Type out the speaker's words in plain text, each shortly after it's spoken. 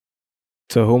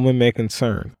To whom it may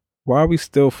concern, why are we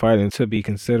still fighting to be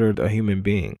considered a human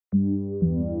being?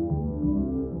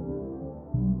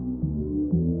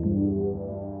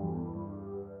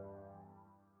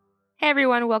 Hey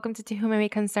everyone, welcome to Whom It May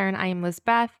Concern. I am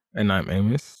Lizbeth. And I'm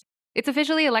Amos. It's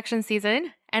officially election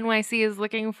season. NYC is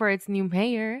looking for its new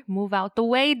mayor. Move out the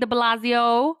way, de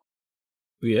Blasio.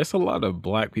 Yeah, it's a lot of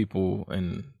black people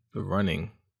in the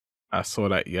running. I saw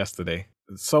that yesterday.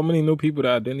 So many new people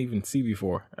that I didn't even see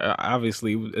before.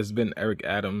 Obviously, it's been Eric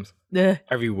Adams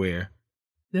everywhere.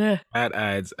 Ad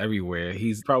ads everywhere.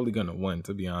 He's probably going to win,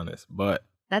 to be honest. But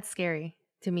that's scary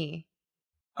to me.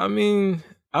 I mean,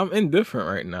 I'm indifferent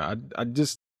right now. I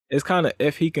just, it's kind of,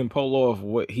 if he can pull off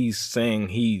what he's saying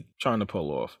he trying to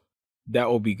pull off, that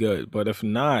will be good. But if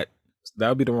not, that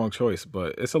would be the wrong choice.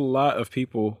 But it's a lot of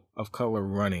people of color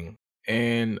running.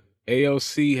 And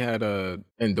AOC had a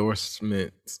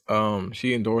endorsement.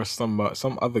 She endorsed some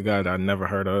other guy that I never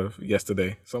heard of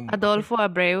yesterday. Adolfo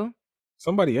Abreu.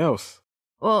 Somebody else.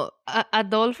 Well,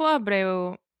 Adolfo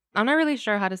Abreu, I'm not really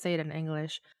sure how to say it in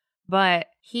English, but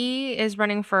he is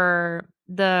running for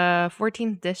the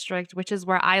 14th district, which is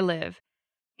where I live.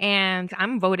 And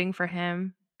I'm voting for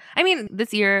him. I mean,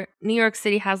 this year, New York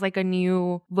City has like a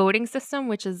new voting system,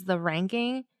 which is the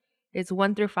ranking. It's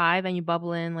 1 through 5, and you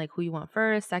bubble in like who you want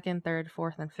first, second, third,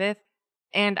 fourth, and fifth.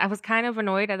 And I was kind of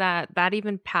annoyed that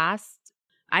even passed.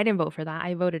 I didn't vote for that.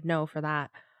 I voted no for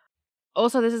that.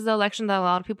 Also, this is the election that a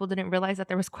lot of people didn't realize that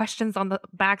there was questions on the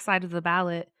backside of the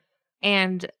ballot.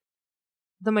 And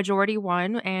the majority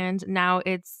won, and now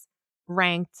it's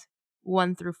ranked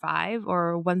 1 through 5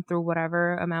 or 1 through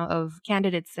whatever amount of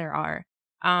candidates there are.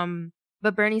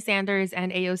 But Bernie Sanders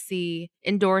and AOC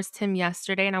endorsed him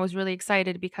yesterday, and I was really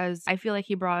excited because I feel like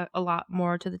he brought a lot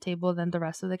more to the table than the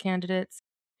rest of the candidates.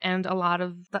 And a lot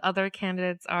of the other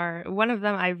candidates are, one of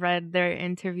them, I read their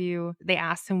interview. They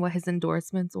asked him what his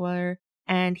endorsements were,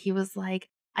 and he was like,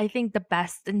 I think the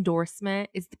best endorsement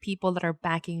is the people that are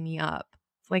backing me up.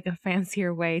 It's like a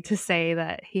fancier way to say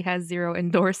that he has 0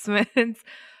 endorsements.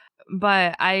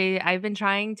 But I've been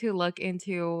trying to look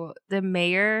into the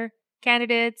mayor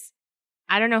candidates.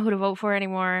 I don't know who to vote for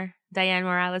anymore. Diane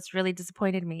Morales really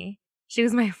disappointed me. She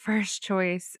was my first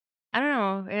choice. I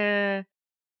don't know.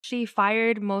 She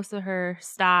fired most of her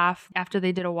staff after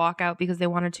they did a walkout because they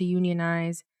wanted to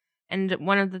unionize. And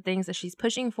one of the things that she's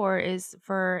pushing for is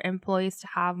for employees to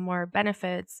have more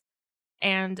benefits.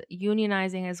 And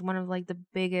unionizing is one of like the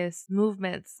biggest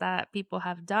movements that people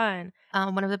have done.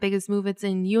 One of the biggest movements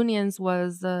in unions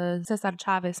was the Cesar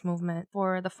Chavez movement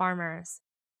for the farmers.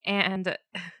 And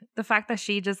the fact that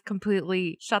she just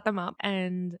completely shut them up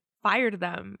and fired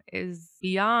them is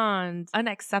beyond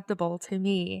unacceptable to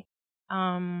me.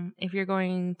 If you're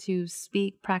going to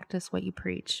speak, practice what you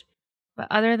preach. But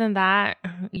other than that,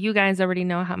 you guys already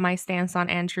know my stance on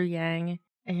Andrew Yang.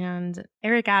 And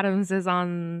Eric Adams is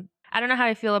on... I don't know how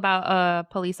I feel about a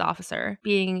police officer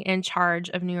being in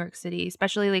charge of New York City,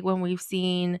 especially like when we've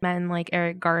seen men like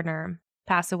Eric Garner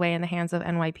pass away in the hands of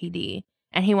NYPD.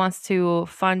 And he wants to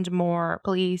fund more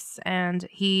police, and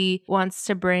he wants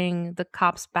to bring the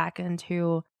cops back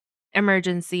into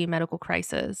emergency medical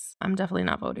crisis. I'm definitely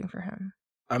not voting for him.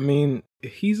 I mean,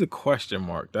 he's a question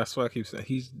mark. That's what I keep saying.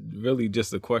 He's really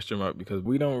just a question mark because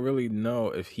we don't really know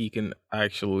if he can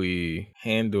actually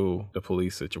handle the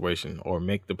police situation or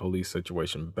make the police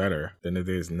situation better than it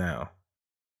is now.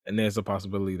 And there's a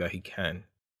possibility that he can.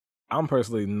 I'm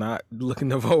personally not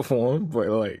looking to vote for him, but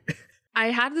like...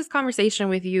 I had this conversation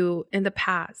with you in the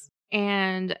past,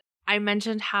 and I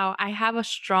mentioned how I have a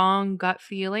strong gut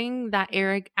feeling that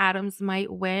Eric Adams might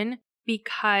win.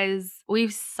 Because we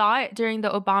saw it during the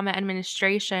Obama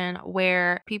administration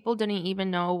where people didn't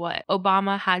even know what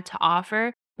Obama had to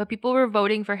offer, but people were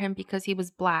voting for him because he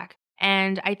was Black.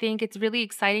 And I think it's really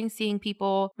exciting seeing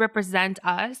people represent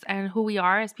us and who we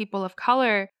are as people of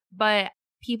color, but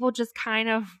people just kind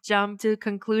of jump to the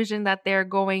conclusion that they're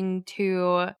going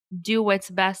to do what's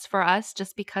best for us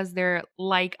just because they're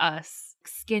like us,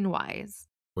 skin-wise.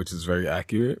 Which is very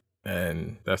accurate.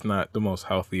 And that's not the most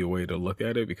healthy way to look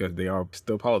at it because they are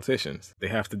still politicians. They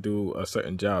have to do a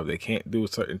certain job. They can't do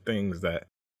certain things that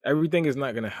everything is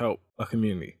not going to help a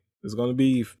community. There's going to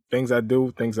be things I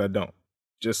do, things I don't.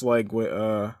 Just like with,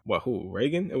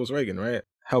 Reagan? It was Reagan, right?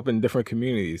 Helping different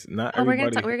communities. Not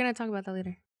everybody. We're going to talk about that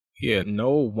later. Yeah,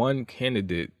 no one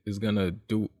candidate is going to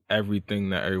do everything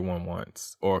that everyone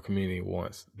wants or a community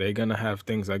wants. They're going to have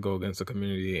things that go against the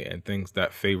community and things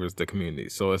that favors the community.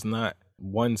 So it's not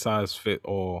one size fit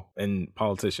all in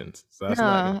politicians. So that's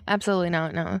absolutely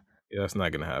not. No. Yeah, that's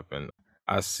not going to happen.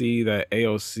 I see that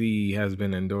AOC has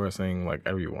been endorsing like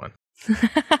everyone.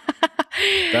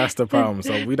 That's the problem.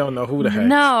 So we don't know who the heck.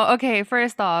 No, okay,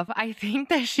 first off, I think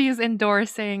that she's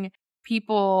endorsing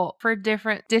people for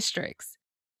different districts.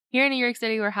 Here in New York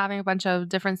City, we're having a bunch of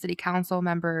different city council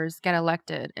members get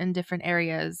elected in different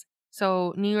areas.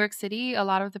 So, New York City, a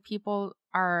lot of the people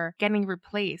are getting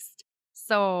replaced.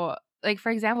 So, like, for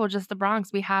example, just the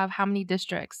Bronx, we have how many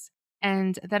districts?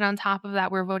 And then on top of that,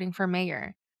 we're voting for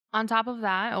mayor. On top of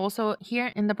that, also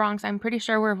here in the Bronx, I'm pretty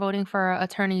sure we're voting for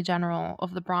Attorney General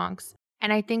of the Bronx.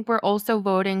 And I think we're also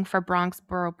voting for Bronx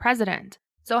Borough President.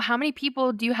 So, how many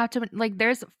people do you have to, like,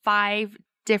 there's 5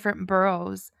 different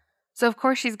boroughs. So of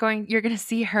course you're going to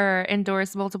see her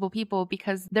endorse multiple people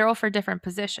because they're all for different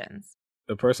positions.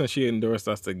 The person she endorsed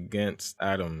us against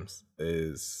Adams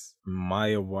is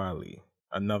Maya Wiley,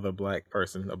 another black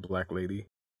person, a black lady.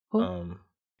 Who?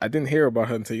 I didn't hear about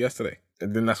her until yesterday.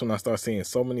 And then that's when I started seeing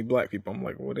so many black people. I'm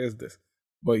like, what is this?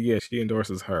 But yeah, she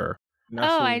endorses her.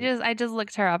 Not Oh, sure, I just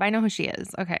looked her up. I know who she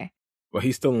is. Okay. but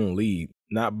he's still in the lead.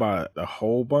 Not by a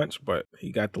whole bunch, but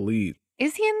he got the lead.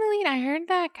 Is he in the lead? I heard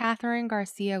that Catherine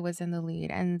Garcia was in the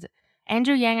lead, and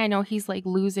Andrew Yang, I know he's like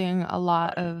losing a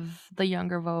lot of the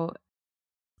younger vote.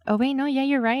 Oh wait, no, yeah,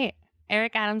 you're right.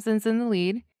 Eric Adamson's in the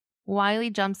lead. Wiley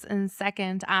jumps in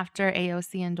second after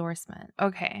AOC endorsement.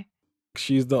 Okay.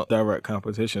 She's the direct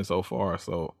competition so far,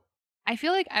 so I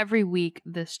feel like every week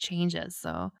this changes,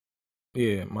 so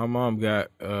yeah, my mom got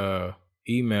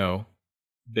email.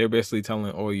 They're basically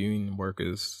telling all union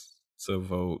workers to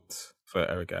vote for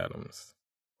Eric Adams.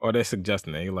 Or they're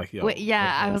suggesting it. Like, yo, wait,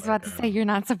 yeah, I was about to say you're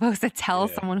not supposed to tell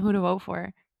someone who to vote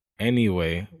for.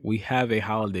 Anyway, we have a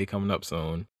holiday coming up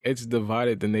soon. It's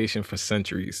divided the nation for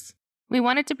centuries. We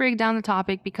wanted to break down the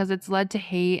topic because it's led to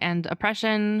hate and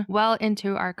oppression well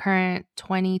into our current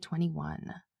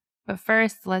 2021. But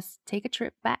first, let's take a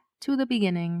trip back to the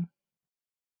beginning.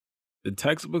 The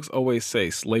textbooks always say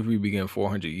slavery began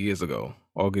 400 years ago,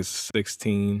 August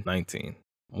 1619,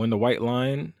 when the White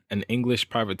Lion, an English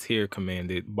privateer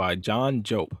commanded by John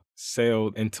Jope,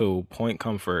 sailed into Point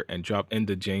Comfort and dropped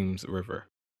into James River.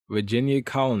 Virginia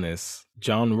colonist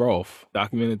John Rolfe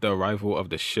documented the arrival of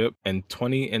the ship and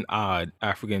 20 and odd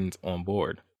Africans on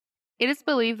board. It is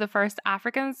believed the first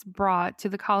Africans brought to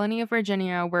the colony of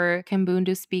Virginia were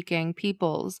Kimbundu-speaking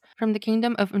peoples from the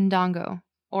kingdom of Ndongo,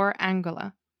 or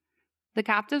Angola. The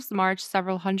captives marched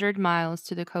several hundred miles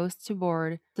to the coast to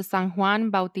board the San Juan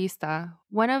Bautista,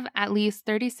 one of at least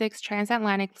 36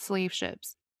 transatlantic slave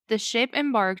ships. The ship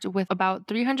embarked with about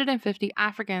 350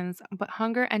 Africans, but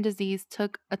hunger and disease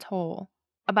took a toll.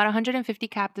 About 150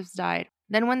 captives died.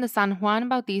 Then when the San Juan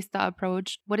Bautista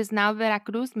approached what is now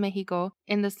Veracruz, Mexico,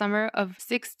 in the summer of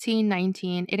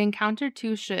 1619, it encountered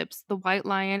 2 ships, the White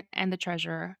Lion and the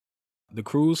Treasurer. The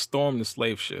crews stormed the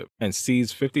slave ship and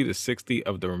seized 50 to 60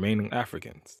 of the remaining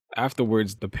Africans.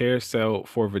 Afterwards, the pair sailed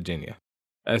for Virginia.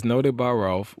 As noted by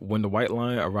Ralph, when the White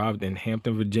Lion arrived in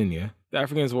Hampton, Virginia, the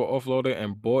Africans were offloaded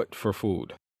and bought for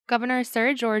food. Governor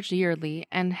Sir George Yeardley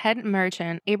and head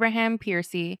merchant Abraham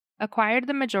Piercy acquired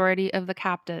the majority of the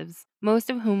captives, most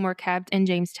of whom were kept in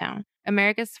Jamestown,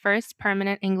 America's first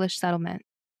permanent English settlement.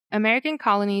 American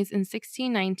colonies in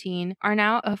 1619 are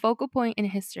now a focal point in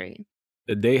history.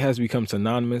 The day has become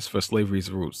synonymous for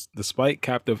slavery's roots, despite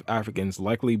captive Africans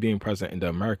likely being present in the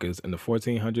Americas in the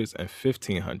 1400s and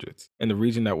 1500s, in the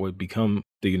region that would become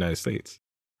the United States.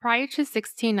 Prior to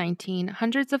 1619,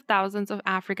 hundreds of thousands of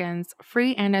Africans,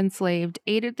 free and enslaved,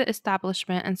 aided the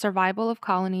establishment and survival of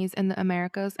colonies in the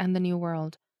Americas and the New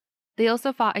World. They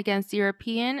also fought against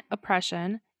European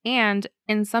oppression and,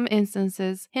 in some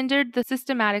instances, hindered the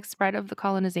systematic spread of the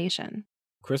colonization.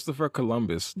 Christopher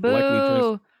Columbus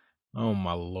Boo! Oh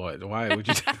my lord, why would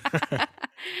you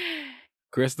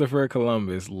Christopher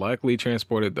Columbus likely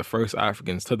transported the first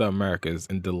Africans to the Americas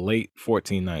in the late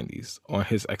 1490s on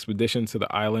his expedition to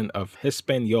the island of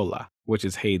Hispaniola, which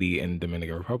is Haiti and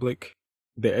Dominican Republic.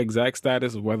 The exact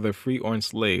status of whether free or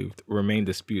enslaved remained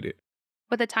disputed.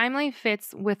 But the timeline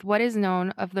fits with what is known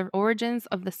of the origins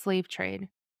of the slave trade.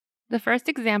 The first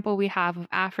example we have of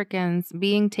Africans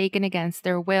being taken against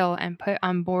their will and put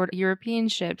on board European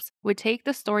ships would take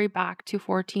the story back to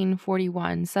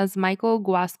 1441, says Michael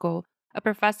Guasco, a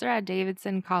professor at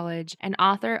Davidson College and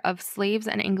author of Slaves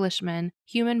and Englishmen,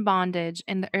 Human Bondage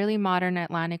in the Early Modern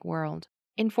Atlantic World.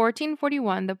 In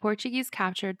 1441, the Portuguese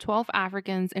captured 12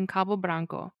 Africans in Cabo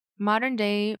Branco,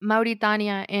 modern-day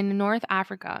Mauritania in North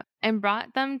Africa, and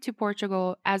brought them to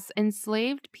Portugal as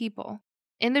enslaved people.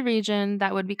 In the region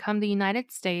that would become the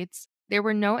United States, there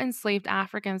were no enslaved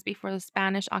Africans before the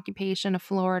Spanish occupation of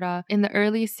Florida in the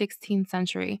early 16th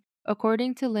century,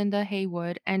 according to Linda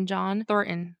Haywood and John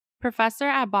Thornton. professor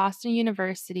at Boston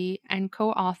University and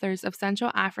co-authors of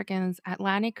Central Africans,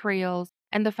 Atlantic Creoles,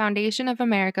 and the Foundation of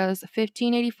Americas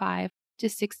 1585 to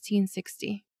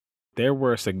 1660. There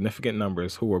were significant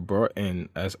numbers who were brought in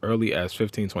as early as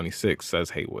 1526, says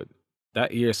Haywood.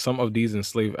 That year, some of these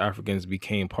enslaved Africans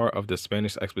became part of the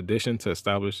Spanish expedition to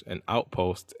establish an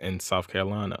outpost in South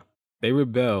Carolina. They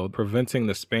rebelled, preventing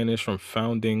the Spanish from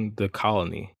founding the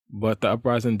colony, but the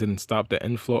uprising didn't stop the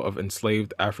inflow of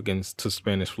enslaved Africans to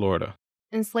Spanish Florida.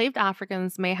 Enslaved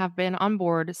Africans may have been on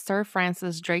board Sir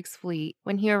Francis Drake's fleet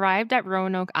when he arrived at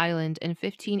Roanoke Island in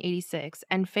 1586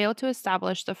 and failed to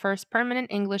establish the first permanent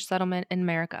English settlement in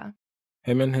America.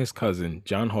 Him and his cousin,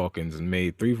 John Hawkins,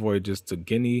 made 3 voyages to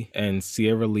Guinea and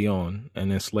Sierra Leone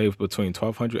and enslaved between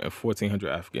 1,200 and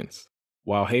 1,400 Africans.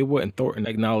 While Haywood and Thornton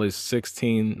acknowledged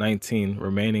 1619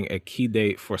 remaining a key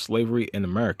date for slavery in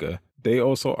America, they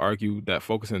also argued that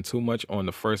focusing too much on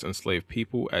the first enslaved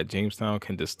people at Jamestown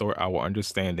can distort our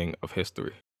understanding of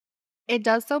history. It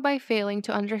does so by failing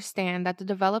to understand that the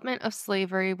development of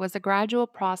slavery was a gradual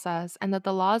process and that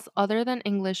the laws other than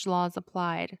English laws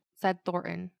applied, said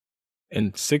Thornton. In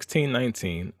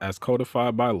 1619, as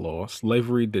codified by law,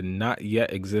 slavery did not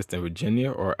yet exist in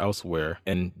Virginia or elsewhere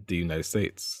in the United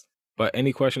States. But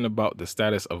any question about the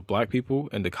status of black people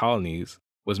in the colonies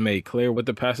was made clear with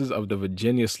the passage of the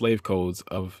Virginia Slave Codes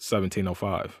of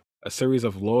 1705, a series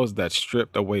of laws that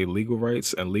stripped away legal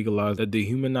rights and legalized the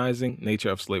dehumanizing nature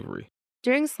of slavery.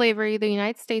 During slavery, the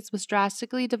United States was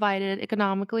drastically divided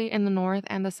economically in the North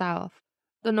and the South.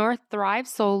 The North thrived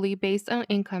solely based on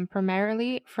income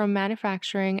primarily from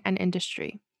manufacturing and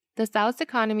industry. The South's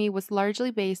economy was largely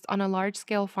based on a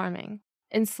large-scale farming.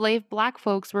 Enslaved black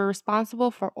folks were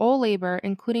responsible for all labor,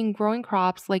 including growing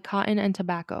crops like cotton and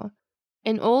tobacco.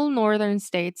 In all northern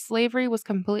states, slavery was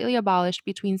completely abolished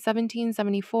between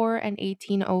 1774 and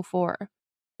 1804.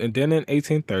 And then in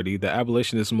 1830, the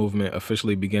abolitionist movement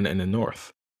officially began in the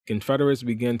North. Confederates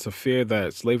began to fear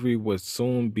that slavery would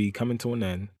soon be coming to an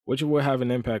end, which would have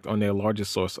an impact on their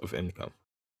largest source of income.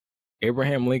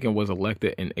 Abraham Lincoln was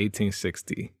elected in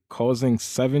 1860, causing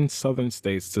 7 southern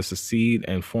states to secede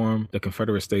and form the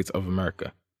Confederate States of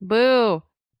America. Boo!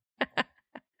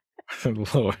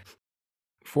 Lord.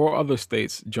 4 other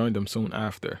states joined them soon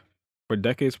after. For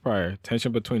decades prior,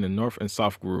 tension between the North and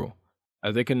South grew,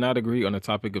 as they could not agree on the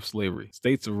topic of slavery,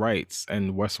 states' rights,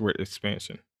 and westward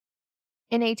expansion.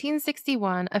 In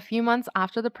 1861, a few months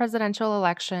after the presidential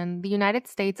election, the United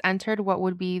States entered what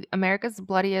would be America's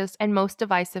bloodiest and most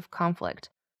divisive conflict,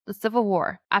 the Civil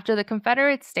War, after the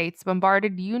Confederate States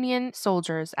bombarded Union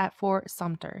soldiers at Fort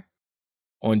Sumter.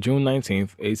 On June 19,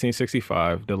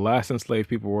 1865, the last enslaved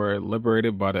people were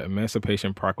liberated by the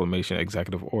Emancipation Proclamation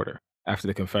Executive Order, after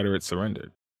the Confederates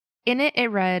surrendered. In it, it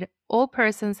read, "All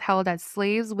persons held as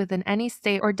slaves within any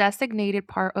state or designated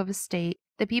part of a state,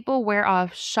 the people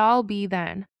whereof shall be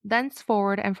then,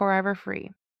 thenceforward and forever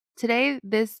free." Today,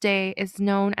 this day is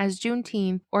known as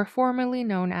Juneteenth, or formerly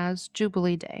known as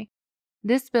Jubilee Day.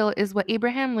 This bill is what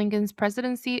Abraham Lincoln's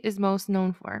presidency is most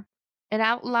known for. It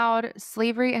outlawed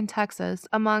slavery in Texas,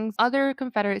 amongst other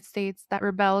Confederate states that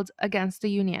rebelled against the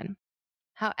Union.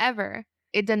 However,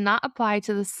 it did not apply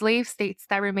to the slave states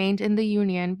that remained in the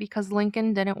Union because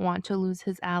Lincoln didn't want to lose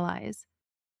his allies.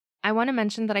 I want to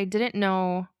mention that I didn't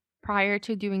know prior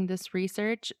to doing this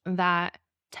research that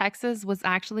Texas was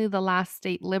actually the last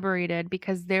state liberated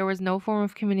because there was no form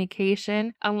of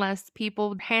communication unless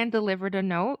people hand-delivered a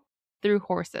note through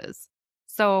horses.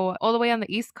 So all the way on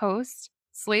the East Coast,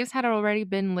 slaves had already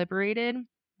been liberated,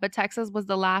 but Texas was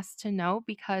the last to know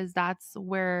because that's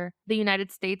where the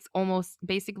United States almost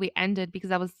basically ended because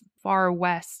that was far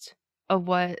west of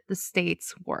what the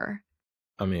states were.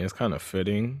 I mean, it's kind of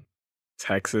fitting.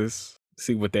 Texas,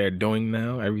 see what they're doing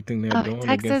now, everything they're doing.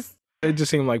 Texas. It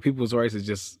just seemed like people's rights is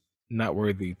just not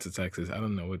worthy to Texas. I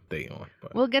don't know what they on.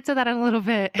 But. We'll get to that in a little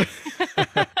bit.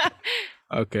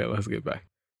 Okay, let's get back.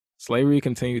 Slavery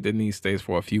continued in these states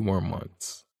for a few more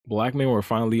months. Black men were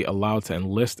finally allowed to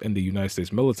enlist in the United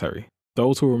States military.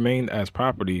 Those who remained as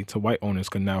property to white owners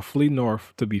could now flee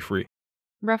north to be free.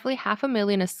 Roughly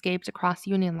 500,000 escaped across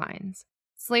Union lines.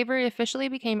 Slavery officially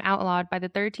became outlawed by the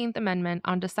 13th Amendment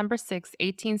on December 6,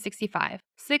 1865,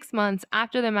 6 months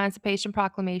after the Emancipation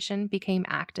Proclamation became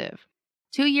active.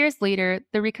 2 years later,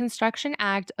 the Reconstruction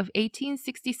Act of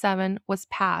 1867 was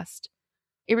passed.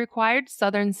 It required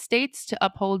Southern states to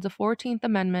uphold the 14th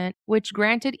Amendment, which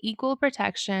granted equal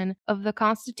protection of the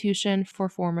Constitution for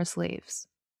former slaves.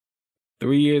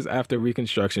 3 years after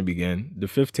Reconstruction began, the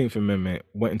 15th Amendment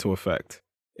went into effect.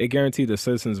 It guaranteed the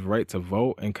citizens' right to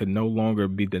vote and could no longer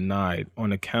be denied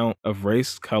on account of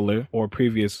race, color, or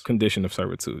previous condition of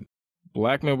servitude.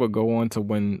 Black men would go on to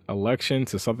win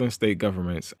elections to southern state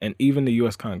governments and even the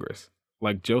U.S. Congress,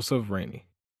 like Joseph Rainey.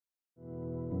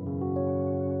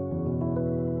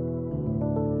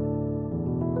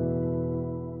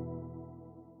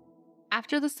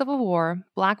 After the Civil War,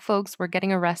 Black folks were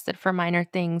getting arrested for minor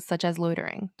things such as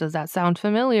loitering. Does that sound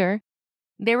familiar?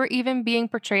 They were even being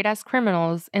portrayed as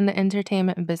criminals in the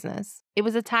entertainment business. It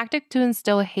was a tactic to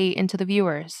instill hate into the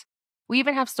viewers. We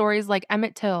even have stories like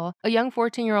Emmett Till, a young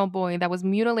 14-year-old boy that was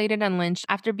mutilated and lynched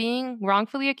after being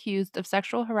wrongfully accused of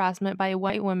sexual harassment by a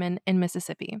white woman in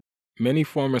Mississippi. Many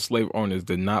former slave owners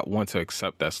did not want to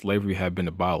accept that slavery had been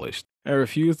abolished and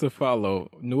refused to follow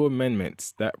new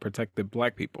amendments that protected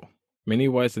black people. Many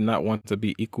whites did not want to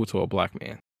be equal to a black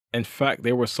man. In fact,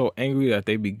 they were so angry that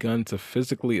they began to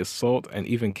physically assault and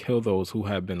even kill those who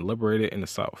had been liberated in the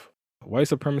South. White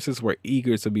supremacists were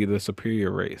eager to be the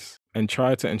superior race and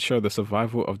tried to ensure the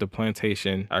survival of the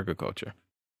plantation agriculture.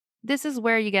 This is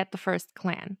where you get the first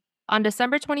Klan. On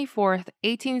December 24th,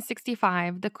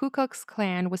 1865, the Ku Klux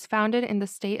Klan was founded in the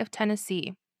state of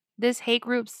Tennessee. This hate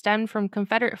group stemmed from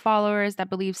Confederate followers that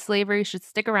believed slavery should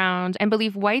stick around and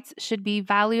believed whites should be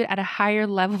valued at a higher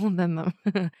level than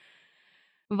them.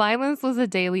 Violence was a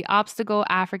daily obstacle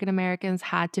African Americans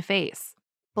had to face.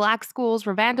 Black schools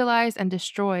were vandalized and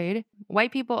destroyed.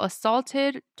 White people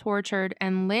assaulted, tortured,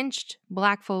 and lynched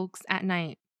Black folks at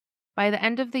night. By the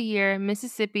end of the year,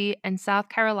 Mississippi and South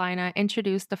Carolina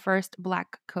introduced the first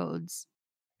Black codes.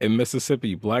 In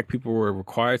Mississippi, black people were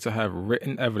required to have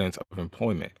written evidence of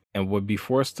employment and would be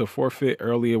forced to forfeit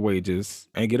earlier wages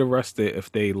and get arrested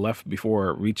if they left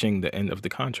before reaching the end of the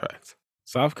contract.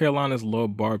 South Carolina's law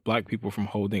barred black people from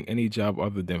holding any job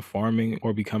other than farming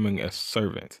or becoming a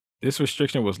servant. This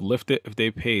restriction was lifted if they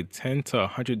paid $10 to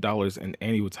 $100 in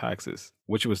annual taxes,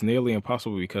 which was nearly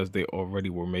impossible because they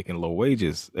already were making low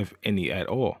wages, if any at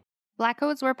all. Black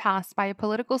codes were passed by a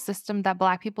political system that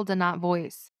Black people did not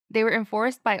voice. They were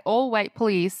enforced by all-white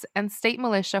police and state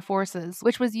militia forces,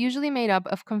 which was usually made up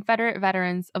of Confederate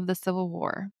veterans of the Civil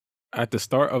War. At the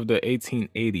start of the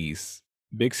 1880s,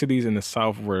 big cities in the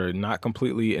South were not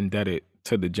completely indebted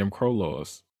to the Jim Crow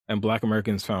laws, and Black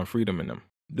Americans found freedom in them.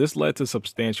 This led to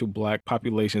substantial Black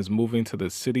populations moving to the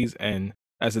cities, and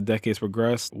as the decades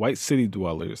progressed, white city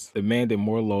dwellers demanded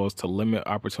more laws to limit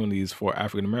opportunities for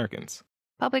African Americans.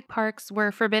 Public parks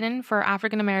were forbidden for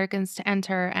African Americans to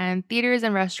enter, and theaters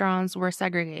and restaurants were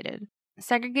segregated.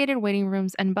 Segregated waiting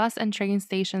rooms and bus and train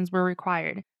stations were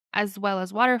required, as well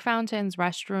as water fountains,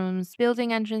 restrooms,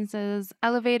 building entrances,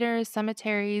 elevators,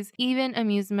 cemeteries, even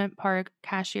amusement park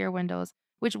cashier windows.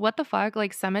 Which, what the fuck?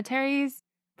 Like, cemeteries?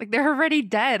 Like, they're already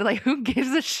dead. Like, who gives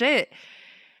a shit?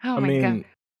 Oh my God.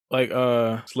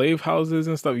 Like slave houses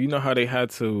and stuff, you know how they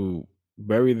had to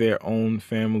bury their own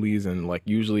families, and like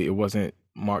usually it wasn't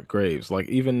marked graves. Like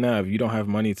even now, if you don't have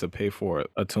money to pay for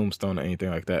a tombstone or anything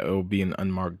like that, it will be an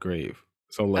unmarked grave.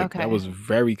 So like that was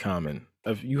very common.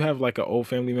 If you have like an old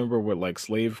family member with like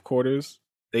slave quarters,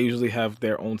 they usually have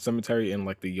their own cemetery in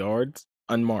like the yards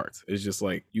unmarked. It's just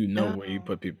like where you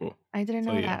put people. I didn't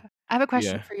So know yeah. that. I have a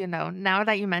question Yeah. for you, though. Now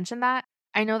that you mentioned that,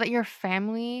 I know that your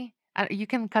family, you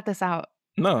can cut this out.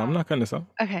 No, I'm not cutting this out.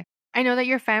 Okay. I know that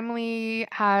your family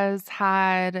has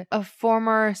had a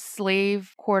former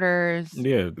slave quarters.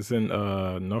 Yeah, it's in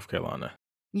North Carolina.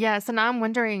 Yeah, so now I'm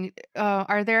wondering,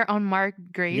 are there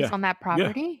unmarked graves Yeah. on that Yeah.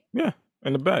 property? Yeah.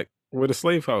 In the back where the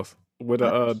slave house. Where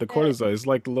Oh, the quarters shit. are. It's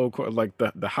like the little like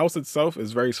the house itself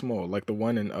is very small. Like the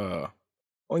one in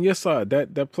on your side.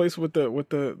 That place with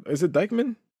the is it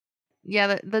Dykeman?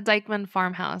 Yeah, the Dykeman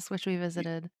farmhouse, which we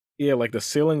visited. Yeah, like the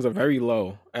ceilings are very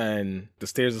low and the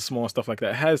stairs are small and stuff like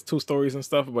that. It has 2 stories and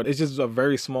stuff, but it's just a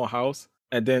very small house.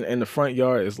 And then in the front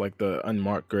yard is like the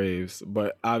unmarked graves,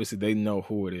 but obviously they know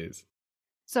who it is.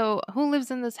 So, who lives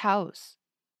in this house?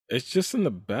 It's just in the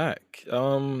back.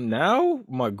 Now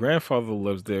my grandfather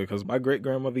lives there because my great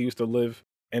grandmother used to live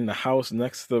in the house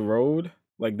next to the road.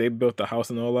 Like they built the house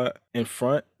and all that in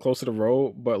front, close to the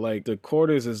road. But like the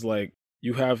quarters is like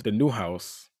you have the new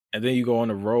house and then you go on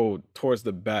the road towards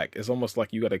the back. It's almost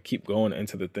like you got to keep going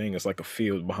into the thing. It's like a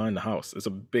field behind the house. It's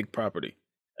a big property.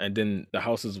 And then the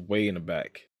house is way in the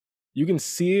back. You can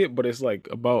see it, but it's like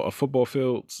about a football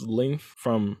field's length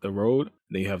from the road.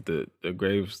 Then you have the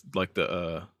graves, like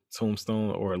the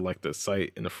tombstone or like the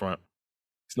site in the front.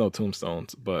 It's no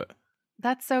tombstones, but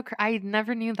That's so I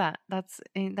never knew that. That's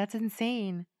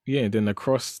insane. yeah. And then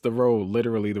across the road,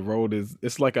 literally, the road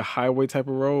it's like a highway type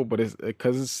of road, but it's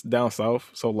because it's down south,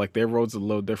 so like their roads are a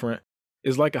little different.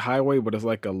 It's like a highway, but it's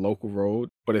like a local road,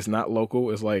 but it's not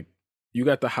local. It's like you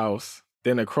got the house,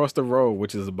 then across the road,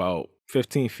 which is about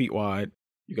 15 feet wide,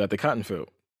 you got the cotton field.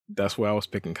 That's where I was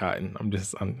picking cotton.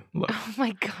 Look. Oh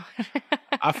my god.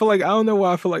 I feel like I don't know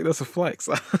why I feel like that's a flex.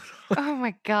 Oh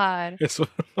my god. It's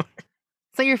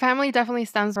So your family definitely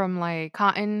stems from like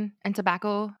cotton and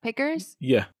tobacco pickers?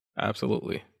 yeah,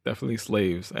 absolutely. Definitely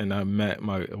slaves. And I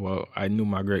knew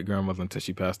my great grandmother until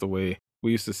she passed away.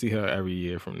 We used to see her every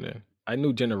year from there. I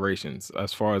knew generations.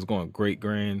 As far as going great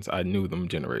grands, I knew them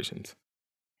generations.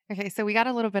 Okay, so we got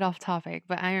a little bit off topic,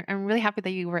 but I'm really happy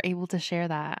that you were able to share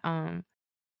that. I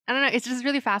don't know, it's just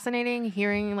really fascinating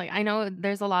hearing like I know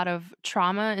there's a lot of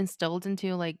trauma instilled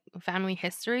into like family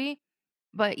history,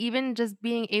 but even just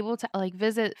being able to like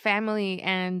visit family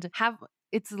and have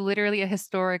it's literally a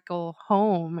historical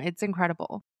home. It's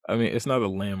incredible. I mean, it's not a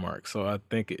landmark, so I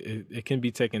think it can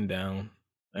be taken down.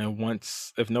 And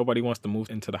if nobody wants to move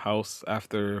into the house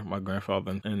after my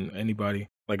grandfather and anybody,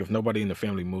 like if nobody in the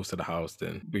family moves to the house,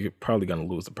 then we're probably going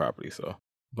to lose the property. So,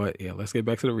 but yeah, let's get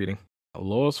back to the reading.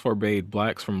 Laws forbade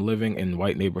blacks from living in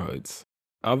white neighborhoods.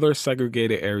 Other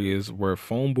segregated areas were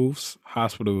phone booths,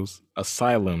 hospitals,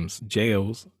 asylums,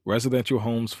 jails, residential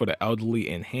homes for the elderly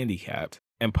and handicapped,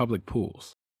 and public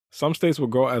pools. Some states will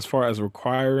go as far as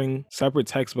requiring separate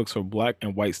textbooks for black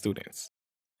and white students.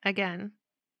 Again,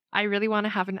 I really want to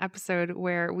have an episode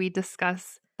where we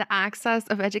discuss the access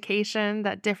of education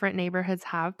that different neighborhoods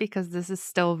have because this is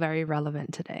still very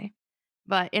relevant today.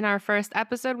 But in our first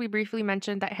episode, we briefly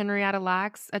mentioned that Henrietta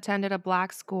Lacks attended a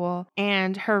black school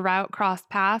and her route crossed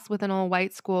paths with an all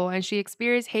white school, and she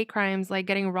experienced hate crimes like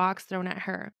getting rocks thrown at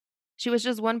her. She was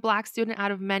just one black student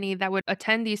out of many that would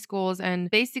attend these schools and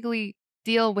basically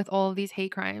deal with all of these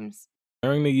hate crimes.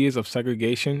 During the years of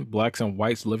segregation, blacks and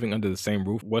whites living under the same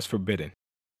roof was forbidden.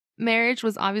 Marriage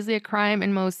was obviously a crime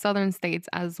in most southern states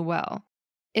as well.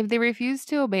 If they refused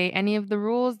to obey any of the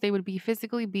rules, they would be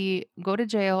physically beat, go to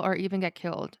jail, or even get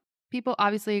killed. People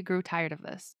obviously grew tired of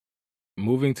this.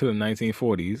 Moving to the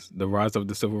 1940s, the rise of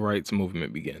the civil rights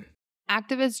movement began.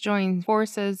 Activists joined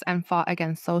forces and fought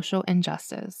against social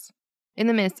injustice. In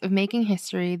the midst of making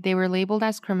history, they were labeled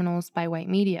as criminals by white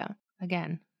media.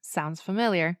 Again, sounds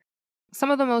familiar.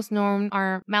 Some of the most known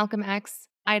are Malcolm X,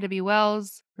 Ida B.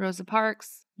 Wells, Rosa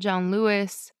Parks, John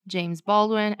Lewis, James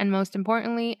Baldwin, and most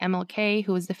importantly, MLK,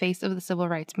 who was the face of the civil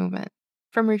rights movement.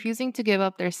 From refusing to give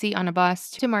up their seat on a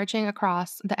bus to marching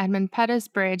across the Edmund Pettus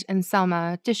Bridge in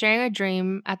Selma to sharing a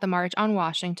dream at the March on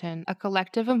Washington, a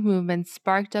collective of movements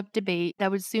sparked up debate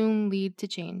that would soon lead to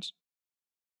change.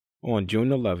 On June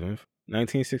 11th,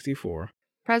 1964,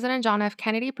 President John F.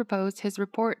 Kennedy proposed his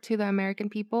report to the American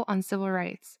people on civil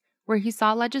rights, where he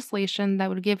saw legislation that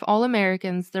would give all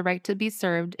Americans the right to be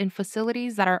served in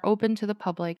facilities that are open to the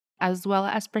public, as well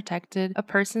as protected a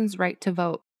person's right to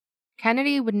vote.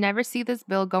 Kennedy would never see this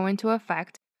bill go into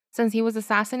effect since he was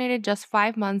assassinated just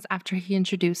 5 months after he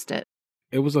introduced it.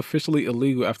 it was officially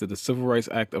illegal after the Civil Rights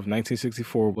Act of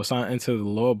 1964 was signed into the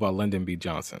law by Lyndon B.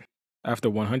 Johnson. After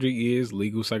 100 years,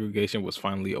 legal segregation was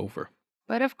finally over.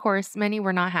 But of course, many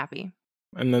were not happy.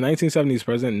 In the 1970s,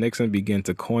 President Nixon began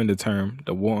to coin the term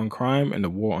the war on crime and the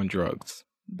war on drugs.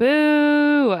 Boo!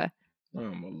 Oh,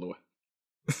 my Lord.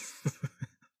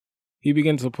 He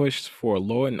began to push for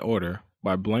law and order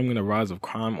by blaming the rise of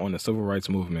crime on the civil rights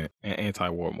movement and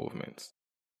anti-war movements.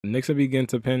 Nixon began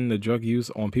to pin the drug use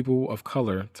on people of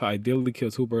color to ideally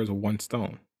kill two birds with one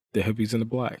stone, the hippies and the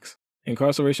blacks.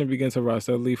 Incarceration began to rise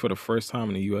steadily for the first time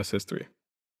in U.S. history.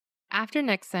 After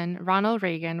Nixon, Ronald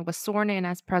Reagan was sworn in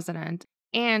as president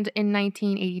and in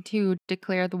 1982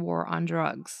 declared the war on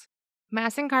drugs.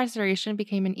 Mass incarceration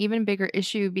became an even bigger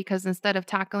issue because instead of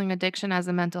tackling addiction as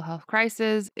a mental health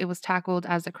crisis, it was tackled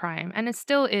as a crime, and it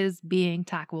still is being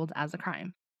tackled as a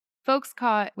crime. Folks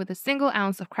caught with a single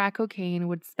ounce of crack cocaine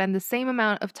would spend the same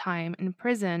amount of time in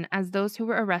prison as those who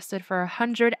were arrested for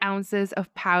 100 ounces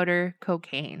of powder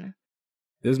cocaine.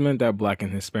 This meant that black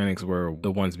and Hispanics were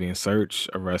the ones being searched,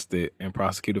 arrested, and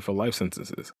prosecuted for life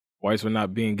sentences. Whites were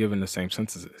not being given the same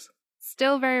sentences.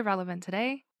 Still very relevant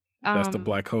today. That's the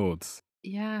black codes.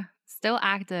 Yeah, still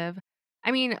active.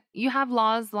 I mean, you have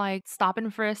laws like stop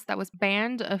and frisk that was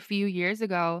banned a few years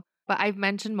ago, but I've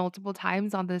mentioned multiple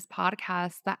times on this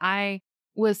podcast that I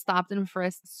was stopped and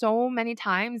frisked so many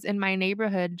times in my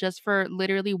neighborhood just for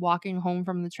literally walking home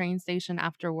from the train station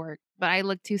after work. But I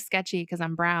look too sketchy because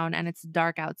I'm brown and it's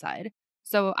dark outside.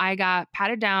 So I got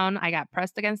patted down, I got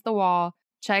pressed against the wall,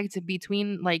 checked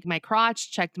between like my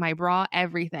crotch, checked my bra,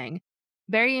 everything.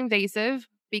 Very invasive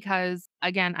because,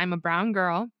 again, I'm a brown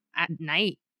girl at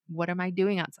night. What am I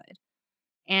doing outside?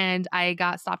 And I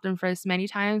got stopped and frisked many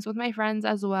times with my friends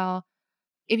as well.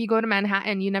 If you go to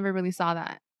Manhattan, you never really saw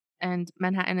that. And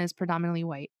Manhattan is predominantly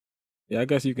white. Yeah, I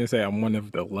guess you can say I'm one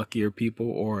of the luckier people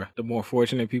or the more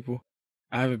fortunate people.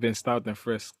 I haven't been stopped and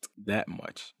frisked that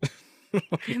much.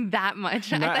 That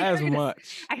much. Not as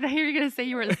much. I thought you were gonna say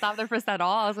you weren't stopped there first at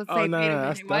all. I was gonna Oh say, no, wait a no, minute,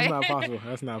 that's what? not possible.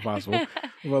 That's not possible.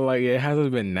 But like, yeah, it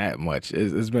hasn't been that much.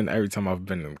 It's been every time I've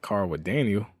been in the car with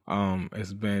Daniel.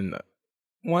 It's been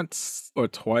once or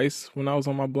twice when I was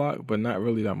on my block, but not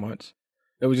really that much.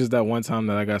 It was just that one time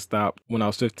that I got stopped when I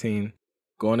was 15,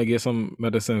 going to get some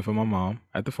medicine for my mom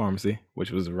at the pharmacy,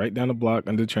 which was right down the block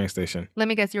under the train station. Let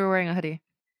me guess, you were wearing a hoodie.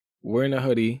 Wearing a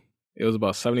hoodie. It was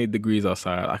about 70 degrees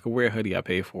outside. I could wear a hoodie. I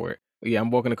paid for it. Yeah,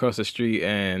 I'm walking across the street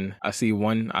and I see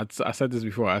one. I said this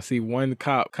before. I see one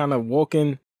cop kind of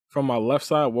walking from my left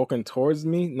side, walking towards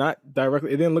me. Not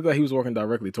directly. It didn't look like he was walking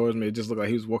directly towards me. It just looked like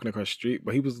he was walking across the street.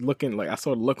 But he was looking like, I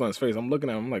saw the look on his face. I'm looking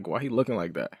at him. I'm like, why he looking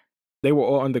like that? They were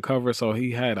all undercover, so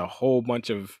he had a whole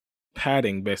bunch of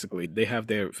padding. Basically, they have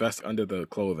their vest under the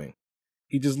clothing.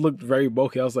 He just looked very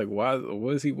bulky. I was like, why?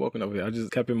 What is he walking over here? I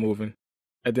just kept it moving.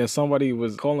 And then somebody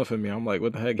was calling for me. I'm like,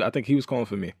 what the heck? I think he was calling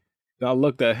for me. Then I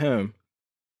looked at him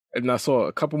and I saw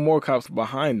a couple more cops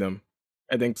behind him.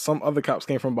 And then some other cops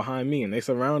came from behind me and they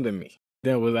surrounded me.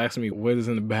 Then was asking me, what is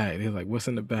in the bag? They're like, what's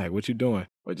in the bag? What you doing?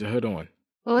 With your hood on?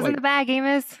 What was in Like, the bag,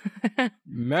 Amos?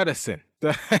 medicine.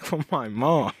 The heck from my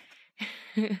mom.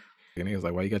 And he was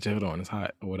like, why you got your hood on? It's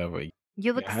hot or whatever.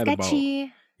 You look I had about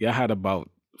sketchy. I had about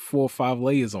 4 or 5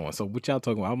 layers on. So what y'all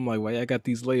talking about? I'm like, why y'all got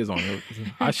these layers on?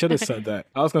 I should have said that.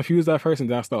 I was confused at first and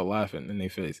then I started laughing in their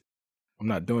face. I'm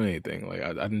not doing anything. Like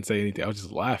I didn't say anything. I was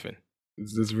just laughing.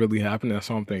 Is this really happening? That's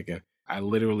what I'm thinking. I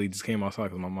literally just came outside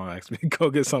because my mom asked me to go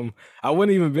get something. I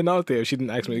wouldn't even been out there if she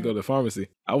didn't ask me to go to the pharmacy.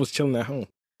 I was chilling at home.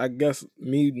 I guess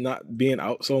me not being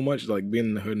out so much, like being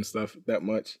in the hood and stuff that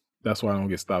much, that's why I don't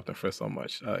get stopped and frisked so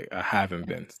much. I haven't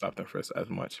been stopped and frisked as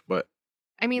much. But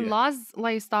I mean, yeah. laws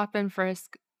like stop and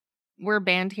frisk were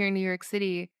banned here in New York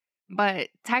City, but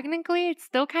technically it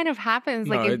still kind of happens.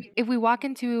 No, Like if we walk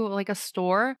into like a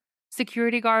store,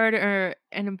 security guard or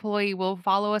an employee will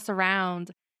follow us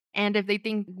around, and if they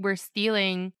think we're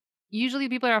stealing, usually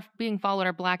people that are being followed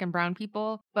are black and brown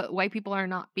people, but white people are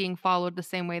not being followed the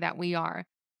same way that we are.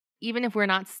 Even if we're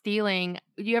not stealing,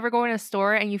 do you ever go in a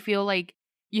store and you feel like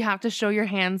you have to show your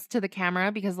hands to the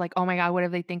camera because like, oh my God, what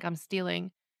if they think I'm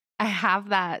stealing? I have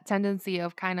that tendency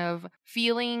of kind of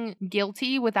feeling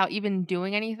guilty without even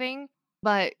doing anything.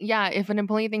 But yeah, if an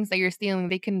employee thinks that you're stealing,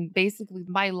 they can basically,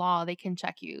 by law, they can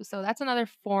check you. So that's another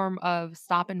form of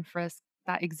stop and frisk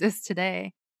that exists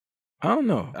today. I don't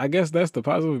know. I guess that's the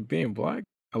positive of being black.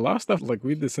 A lot of stuff, like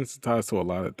we desensitized to a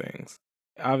lot of things.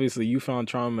 Obviously, you found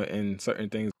trauma in certain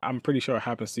things. I'm pretty sure it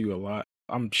happens to you a lot.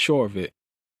 I'm sure of it.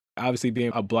 Obviously,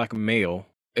 being a black male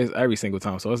is every single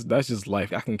time. So that's just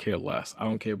life. I can care less. I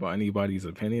don't care about anybody's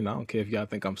opinion. I don't care if y'all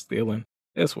think I'm stealing.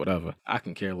 It's whatever. I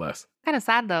can care less. Kind of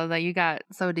sad though that you got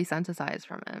so desensitized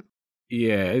from it.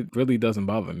 Yeah, it really doesn't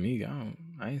bother me.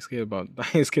 I ain't scared about. I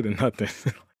ain't scared of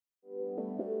nothing.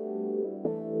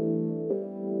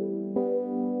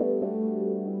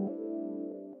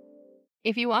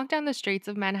 If you walk down the streets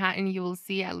of Manhattan, you will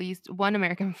see at least one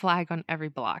American flag on every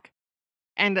block.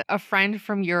 And a friend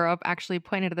from Europe actually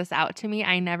pointed this out to me.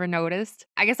 I never noticed.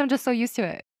 I guess I'm just so used to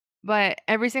it. But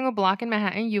every single block in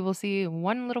Manhattan, you will see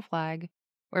one little flag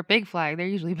or big flag. They're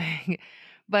usually big.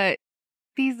 But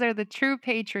these are the true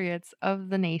patriots of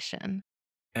the nation.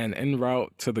 And en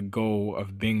route to the goal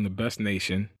of being the best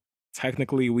nation,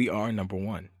 technically we are number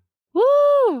one.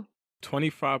 Woo!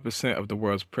 25% of the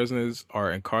world's prisoners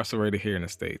are incarcerated here in the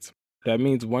States. That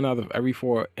means 1 out of every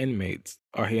 4 inmates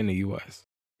are here in the US.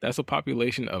 That's a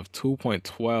population of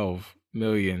 2.12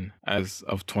 million as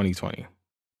of 2020.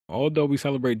 Although we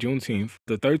celebrate Juneteenth,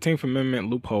 the 13th Amendment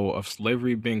loophole of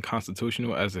slavery being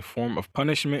constitutional as a form of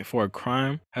punishment for a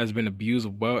crime has been abused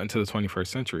well into the 21st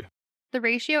century. The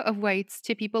ratio of whites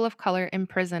to people of color in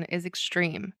prison is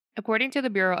extreme. According to the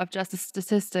Bureau of Justice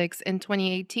Statistics, in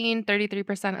 2018,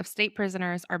 33% of state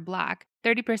prisoners are black,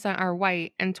 30% are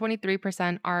white, and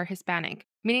 23% are Hispanic,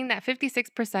 meaning that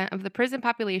 56% of the prison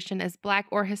population is black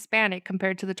or Hispanic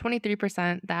compared to the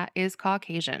 23% that is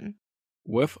Caucasian.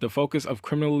 With the focus of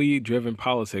criminally driven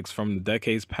politics from the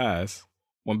decades past,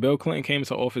 when Bill Clinton came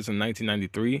into office in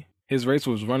 1993, his race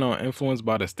was run on influenced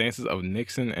by the stances of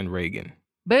Nixon and Reagan.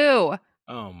 Boo!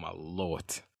 Oh my lord.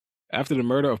 After the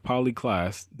murder of Polly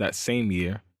Klaas that same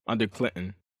year, under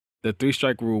Clinton, the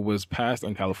 3-strike rule was passed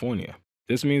in California.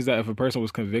 This means that if a person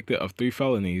was convicted of 3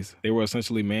 felonies, they were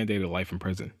essentially mandated life in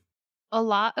prison. A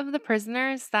lot of the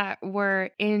prisoners that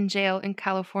were in jail in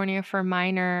California for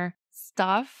minor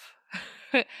stuff,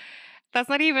 that's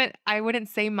not even, I wouldn't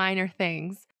say minor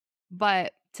things,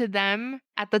 but to them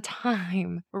at the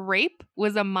time, rape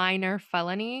was a minor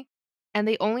felony and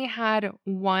they only had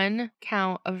 1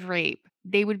 count of rape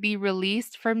they would be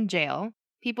released from jail.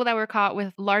 People that were caught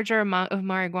with larger amount of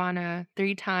marijuana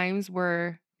 3 times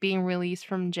were being released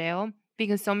from jail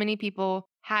because so many people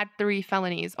had 3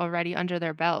 felonies already under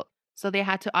their belt. So they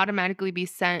had to automatically be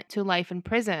sent to life in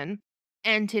prison.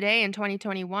 And today in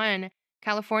 2021,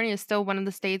 California is still one of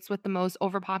the states with the most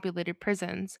overpopulated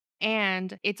prisons.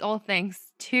 And it's all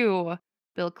thanks to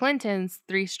Bill Clinton's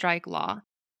 3-strike law.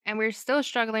 And we're still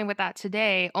struggling with that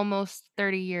today, almost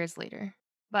 30 years later.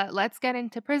 But let's get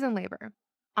into prison labor.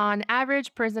 On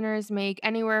average, prisoners make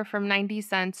anywhere from 90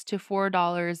 cents to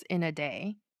 $4 in a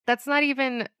day. That's not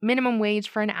even minimum wage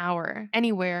for an hour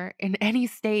anywhere in any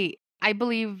state. I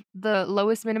believe the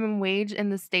lowest minimum wage in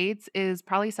the States is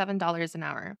probably $7 an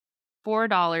hour.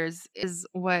 $4 is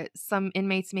what some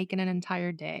inmates make in an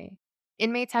entire day.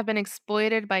 Inmates have been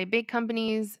exploited by big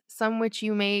companies, some which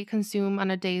you may consume on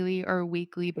a daily or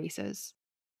weekly basis.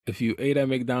 If you ate at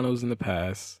McDonald's in the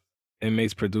past,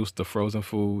 inmates produced the frozen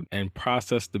food and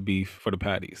processed the beef for the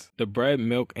patties, the bread,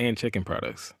 milk, and chicken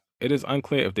products. It is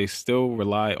unclear if they still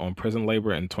rely on prison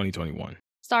labor in 2021.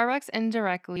 Starbucks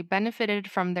indirectly benefited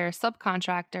from their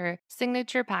subcontractor,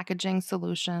 Signature Packaging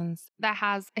Solutions, that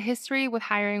has a history with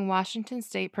hiring Washington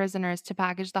state prisoners to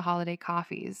package the holiday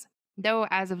coffees. Though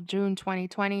as of June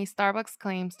 2020, Starbucks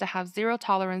claims to have zero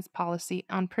tolerance policy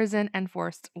on prison and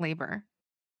forced labor.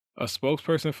 A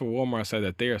spokesperson for Walmart said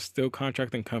that they are still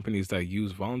contracting companies that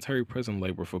use voluntary prison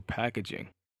labor for packaging.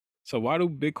 So why do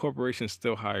big corporations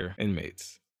still hire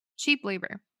inmates? Cheap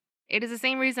labor. It is the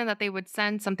same reason that they would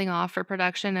send something off for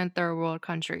production in third world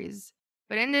countries.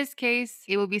 But in this case,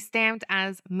 it will be stamped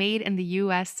as made in the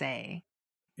USA.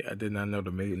 Yeah, I did not know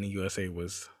the Made in the USA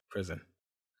was prison.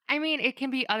 I mean, it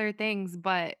can be other things,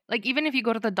 but like even if you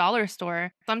go to the dollar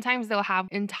store, sometimes they'll have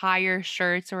entire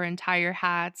shirts or entire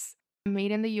hats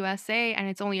made in the USA and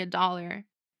it's only $1.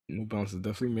 New Balance is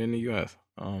definitely made in the US.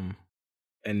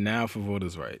 And now for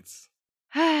voters' rights.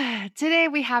 Today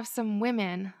we have some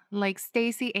women like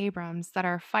Stacey Abrams that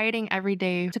are fighting every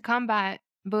day to combat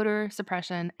voter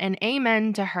suppression, and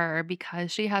amen to her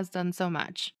because she has done so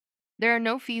much. There are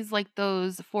no fees like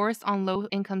those forced on low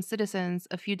income citizens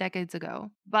a few decades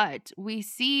ago, but we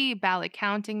see ballot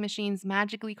counting machines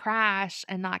magically crash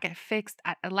and not get fixed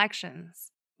at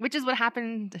elections, which is what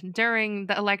happened during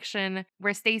the election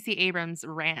where Stacey Abrams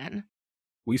ran.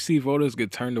 We see voters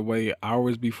get turned away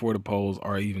hours before the polls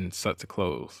are even set to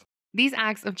close. These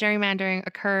acts of gerrymandering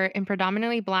occur in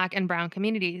predominantly Black and Brown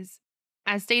communities.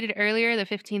 As stated earlier, the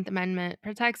 15th Amendment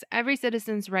protects every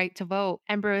citizen's right to vote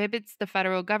and prohibits the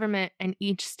federal government and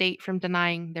each state from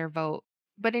denying their vote.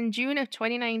 But in June of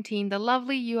 2019, the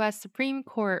lovely U.S. Supreme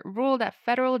Court ruled that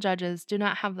federal judges do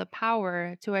not have the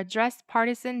power to address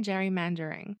partisan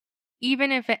gerrymandering,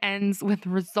 even if it ends with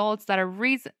results that are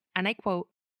and I quote,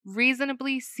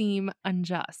 reasonably seem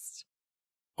unjust.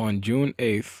 On June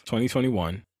 8th,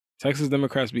 2021, Texas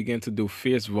Democrats began to do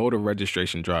fierce voter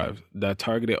registration drives that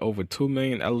targeted over 2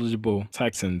 million eligible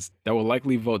Texans that will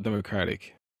likely vote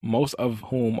Democratic, most of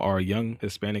whom are young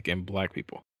Hispanic and Black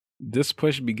people. This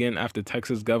push began after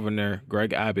Texas Governor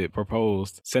Greg Abbott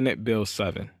proposed Senate Bill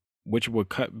 7, which would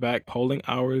cut back polling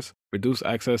hours, reduce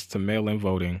access to mail-in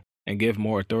voting, and give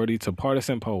more authority to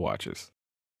partisan poll watchers.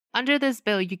 Under this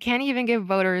bill, you can't even give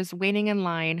voters waiting in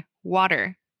line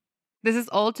water. This is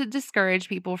all to discourage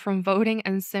people from voting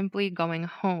and simply going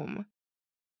home.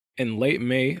 In late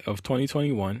May of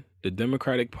 2021, the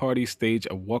Democratic Party staged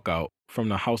a walkout from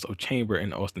the House of Chamber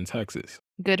in Austin, Texas.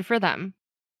 Good for them.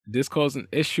 This caused an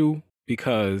issue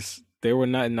because there were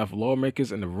not enough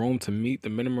lawmakers in the room to meet the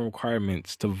minimum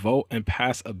requirements to vote and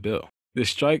pass a bill. The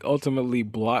strike ultimately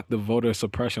blocked the voter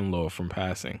suppression law from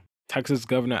passing. Texas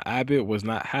Governor Abbott was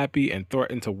not happy and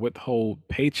threatened to withhold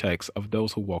paychecks of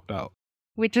those who walked out.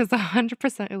 Which is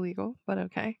 100% illegal, but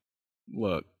okay.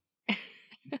 Look,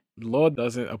 the law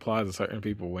doesn't apply to certain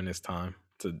people when it's time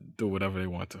to do whatever they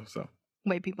want to. So,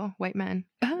 white people, white men.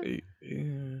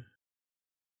 Yeah.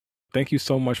 Thank you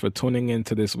so much for tuning in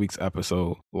to this week's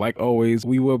episode. Like always,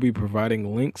 we will be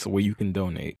providing links where you can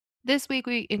donate. This week,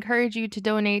 we encourage you to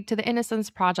donate to the Innocence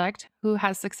Project, who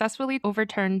has successfully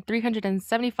overturned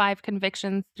 375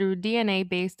 convictions through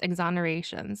DNA-based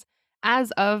exonerations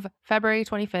as of February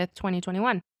 25th,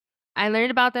 2021. I learned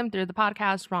about them through the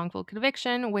podcast Wrongful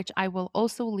Conviction, which I will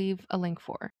also leave a link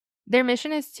for. Their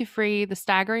mission is to free the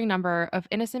staggering number of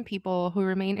innocent people who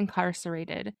remain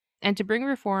incarcerated and to bring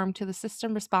reform to the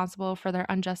system responsible for their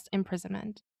unjust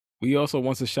imprisonment. We also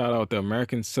want to shout out the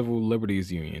American Civil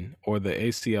Liberties Union, or the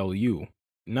ACLU.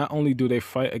 Not only do they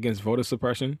fight against voter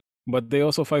suppression, but they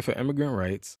also fight for immigrant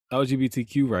rights,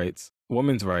 LGBTQ rights,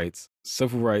 women's rights,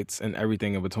 civil rights, and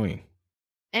everything in between.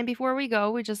 And before we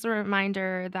go, we just a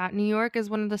reminder that New York is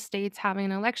one of the states having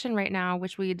an election right now,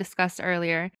 which we discussed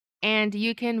earlier, and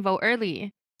you can vote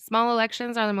early. Small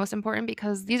elections are the most important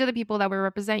because these are the people that will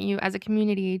represent you as a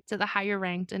community to the higher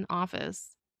ranked in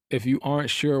office. If you aren't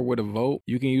sure where to vote,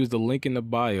 you can use the link in the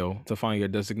bio to find your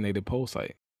designated poll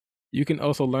site. You can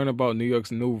also learn about New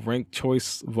York's new ranked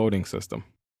choice voting system.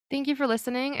 Thank you for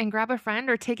listening and grab a friend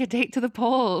or take a date to the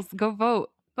polls. Go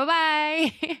vote. Bye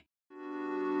bye.